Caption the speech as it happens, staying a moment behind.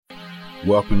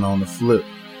Welcome on the flip.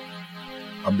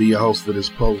 I'll be your host for this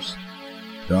post,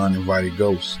 the uninvited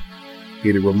ghost,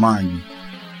 here to remind you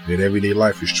that everyday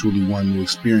life is truly one new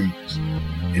experience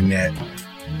and that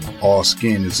all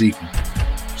skin is equal.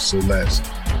 So let's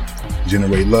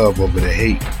generate love over the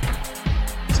hate.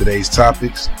 Today's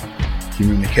topics: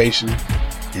 communication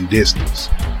and distance.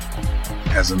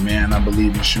 As a man, I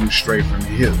believe in shooting straight from the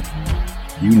hip.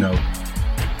 You know,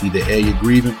 either air your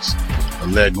grievance or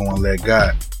let go and let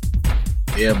God.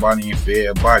 Everybody ain't for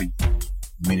everybody,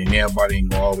 meaning everybody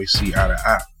ain't gonna always see eye to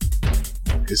eye.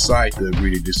 It's alright to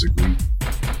agree to disagree.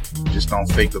 Just don't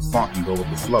fake the funk and go with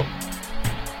the flow.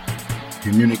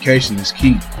 Communication is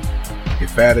key.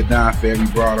 If I had a dime for every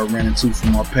broad I ran into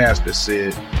from my past that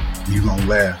said, "You gon'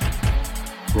 laugh."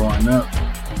 Growing up,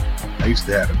 I used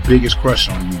to have the biggest crush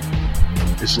on you.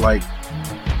 It's like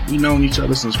we known each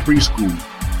other since preschool.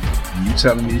 And you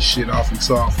telling me this shit off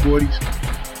until our 40s?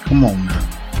 Come on now.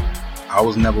 I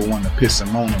was never one to piss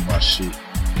and moan about shit.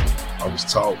 I was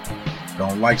taught,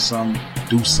 don't like something,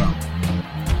 do something.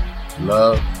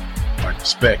 Love, like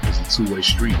respect, is a two-way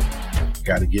street.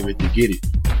 Gotta give it to get it.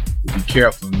 But be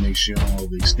careful and make sure you don't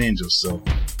overextend yourself.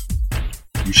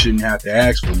 You shouldn't have to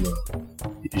ask for love.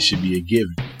 It should be a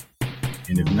given.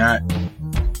 And if not,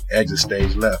 exit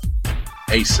stage left,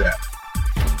 ASAP.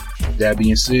 That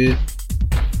being said,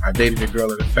 I dated a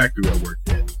girl at a factory I worked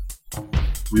at.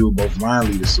 We were both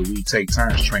line leaders, so we'd take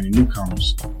turns training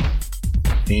newcomers.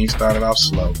 Things started off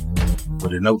slow,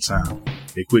 but in no time,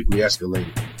 they quickly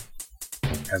escalated.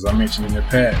 As I mentioned in the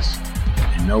past,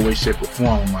 in no way, shape, or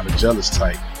form am I the jealous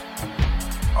type.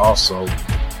 Also,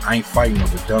 I ain't fighting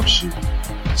over dumb shit,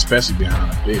 especially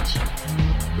behind a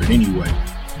bitch. But anyway,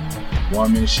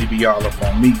 one minute she be all up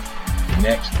on me, the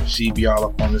next she be all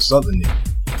up on this other nigga.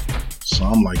 So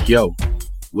I'm like, yo,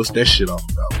 what's that shit all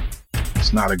about?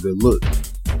 It's not a good look.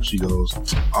 She goes,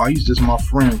 "Oh, he's just my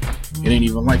friend. It ain't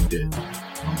even like that."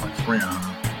 I'm like, "Friend,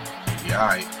 huh? Yeah,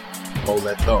 alright. Hold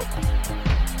that thought."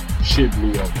 Shit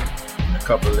blew over. And a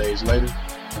couple of days later,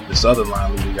 this other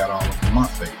line leader got all up in my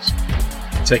face.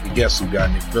 Take a guess who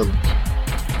got in their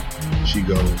feelings. She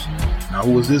goes, "Now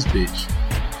who is this bitch?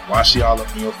 Why she all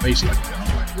up in your face like that?"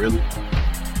 I'm like, "Really?"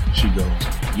 She goes,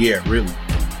 "Yeah, really.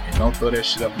 And don't throw that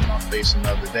shit up in my face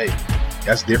another day.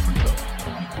 That's different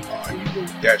though." I'm like, "Oh, you go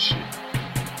with that shit."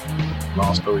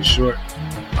 Long story short,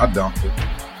 I dumped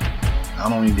her.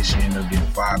 Not only did she end up getting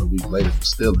fired a week later for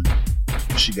stealing,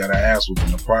 but she got her ass whooped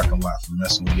in the parking lot for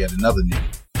messing with yet another nigga.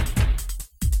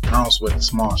 I don't sweat the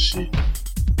small shit.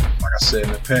 Like I said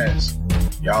in the past,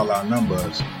 y'all outnumber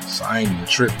us, so I ain't even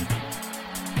tripping.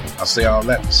 I say all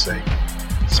that to say,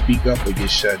 speak up or get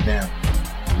shut down.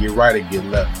 Get right or get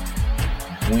left.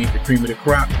 If we ain't the cream of the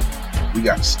crop, we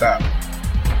gotta stop.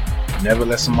 Never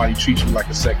let somebody treat you like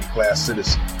a second-class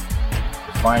citizen.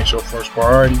 If I ain't your first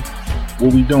priority,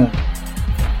 what we doing?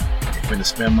 Ain't finna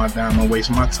spend my dime and waste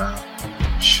my time.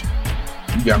 Shh,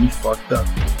 you got me fucked up.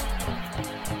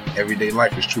 Everyday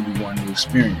life is truly one new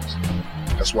experience.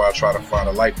 That's why I try to find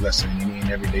a life lesson in any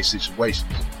and everyday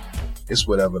situations. It's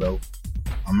whatever though.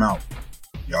 I'm out.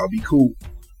 Y'all be cool.